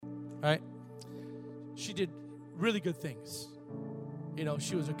right? She did really good things. You know,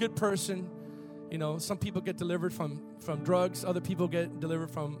 she was a good person. You know, some people get delivered from drugs. Other people get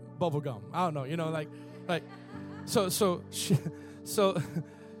delivered from bubble gum. I don't know, you know, like, so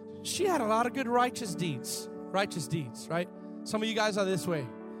she had a lot of good righteous deeds, right? Some of you guys are this way.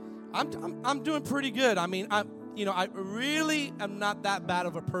 I'm doing pretty good. I mean, I really am not that bad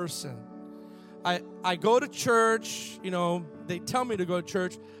of a person. I go to church, you know, they tell me to go to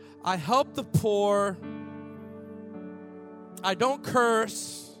church. I help the poor. I don't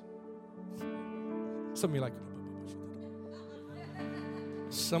curse. Some of you like,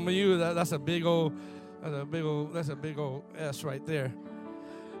 some of you, that's a big old S right there.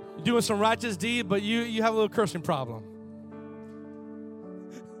 You're doing some righteous deed, but you have a little cursing problem.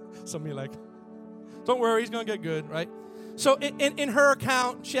 Some of you like, don't worry, he's going to get good, right? So in her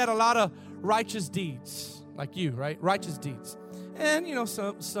account, she had a lot of righteous deeds, like you, right? Righteous deeds. And, you know,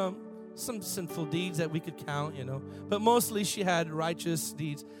 some sinful deeds that we could count, you know. But mostly she had righteous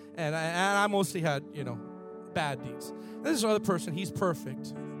deeds. And I mostly had, you know, bad deeds. This is another person. He's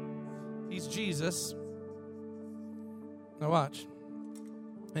perfect. He's Jesus. Now watch.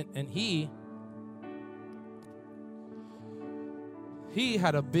 And he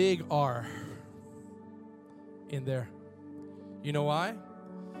had a big R in there. You know why?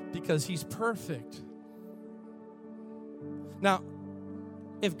 Because he's perfect. Now,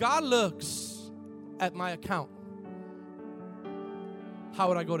 if God looks at my account, how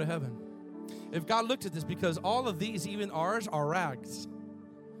would I go to heaven? If God looked at this, because all of these, even ours, are rags.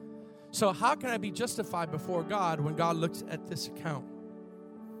 So how can I be justified before God when God looks at this account?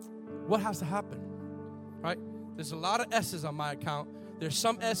 What has to happen? Right? There's a lot of S's on my account. There's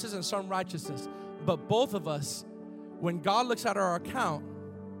some S's and some righteousness. But both of us, when God looks at our account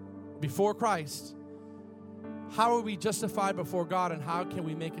before Christ, how are we justified before God and how can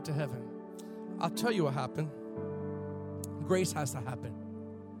we make it to heaven? I'll tell you what happened. Grace has to happen.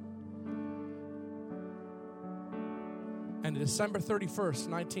 And December 31st,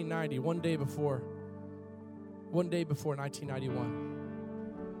 1990, one day before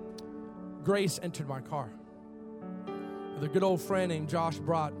 1991, grace entered my car. With a good old friend named Josh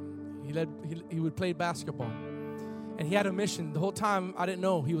Brott, he would play basketball. And he had a mission. The whole time, I didn't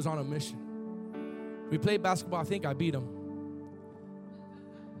know he was on a mission. We played basketball. I think I beat him.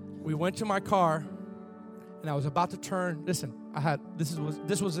 We went to my car, and I was about to turn. Listen,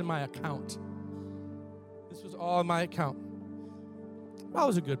 this was in my account. This was all in my account. I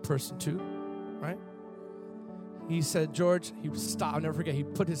was a good person too, right? He said, George, he stopped. I'll never forget. He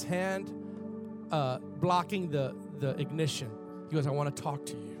put his hand blocking the ignition. He goes, I want to talk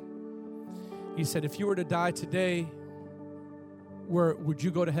to you. He said, if you were to die today, where would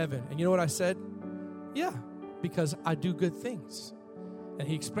you go to heaven? And you know what I said? Yeah, because I do good things. And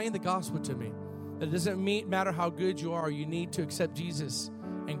he explained the gospel to me. That it doesn't matter how good you are, you need to accept Jesus,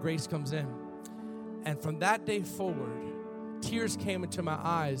 and grace comes in. And from that day forward, tears came into my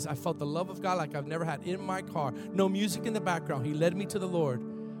eyes. I felt the love of God like I've never had in my car. No music in the background. He led me to the Lord.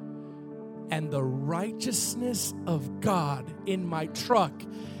 And the righteousness of God in my truck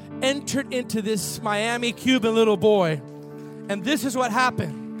entered into this Miami Cuban little boy. And this is what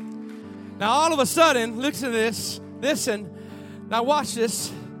happened. Now, all of a sudden, listen to this. Listen. Now, watch this.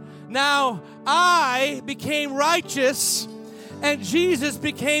 Now, I became righteous, and Jesus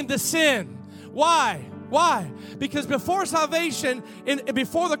became the sin. Why? Why? Because before salvation,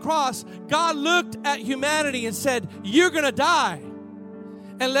 before the cross, God looked at humanity and said, you're going to die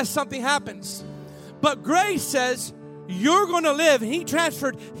unless something happens. But grace says, you're going to live. He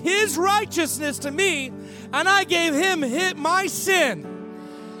transferred his righteousness to me, and I gave him my sin.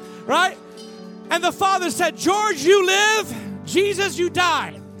 Right? And the Father said, George, you live. Jesus, you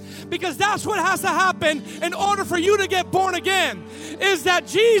die. Because that's what has to happen in order for you to get born again, is that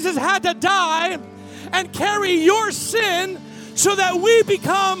Jesus had to die and carry your sin so that we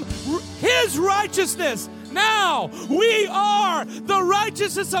become his righteousness. Now we are the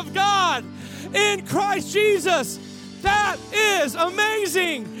righteousness of God in Christ Jesus. That is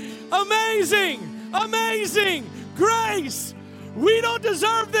amazing, amazing, amazing grace. We don't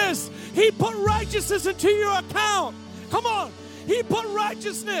deserve this. He put righteousness into your account. Come on. He put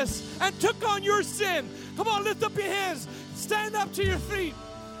righteousness and took on your sin. Come on, lift up your hands. Stand up to your feet.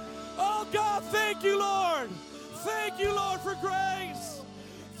 Oh, God, thank you, Lord. Thank you, Lord, for grace.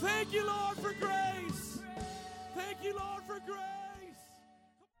 Thank you, Lord, for grace. Thank you, Lord, for grace.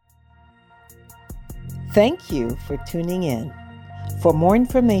 Thank you for tuning in. For more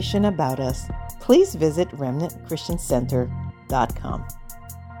information about us, please visit remnantchristiancenter.com.